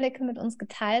Einblicke mit uns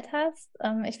geteilt hast.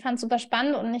 Ich fand es super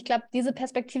spannend und ich glaube, diese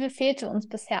Perspektive fehlte uns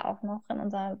bisher auch noch in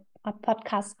unserer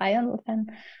Podcast-Reihe.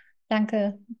 Insofern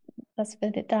danke, dass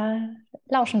wir da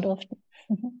lauschen durften.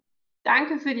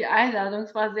 Danke für die Einladung.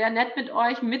 Es war sehr nett mit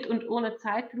euch, mit und ohne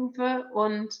Zeitlupe,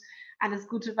 und alles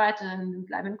Gute weiterhin. Wir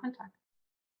bleiben in Kontakt.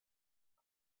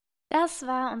 Das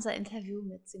war unser Interview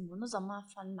mit Simone Sommer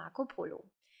von Marco Polo.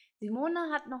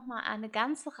 Simone hat nochmal eine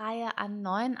ganze Reihe an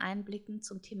neuen Einblicken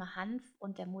zum Thema Hanf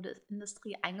und der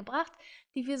Modeindustrie eingebracht,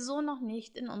 die wir so noch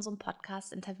nicht in unseren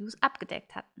Podcast-Interviews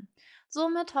abgedeckt hatten.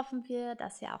 Somit hoffen wir,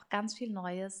 dass ihr auch ganz viel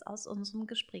Neues aus unserem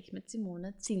Gespräch mit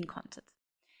Simone ziehen konntet.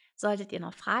 Solltet ihr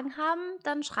noch Fragen haben,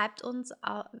 dann schreibt uns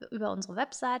über unsere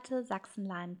Webseite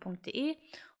sachsenlein.de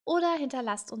oder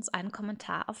hinterlasst uns einen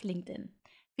Kommentar auf LinkedIn.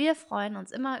 Wir freuen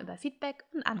uns immer über Feedback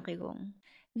und Anregungen.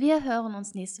 Wir hören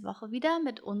uns nächste Woche wieder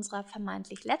mit unserer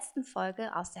vermeintlich letzten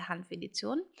Folge aus der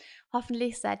Hanf-Edition.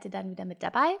 Hoffentlich seid ihr dann wieder mit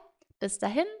dabei. Bis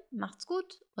dahin, macht's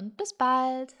gut und bis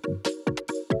bald!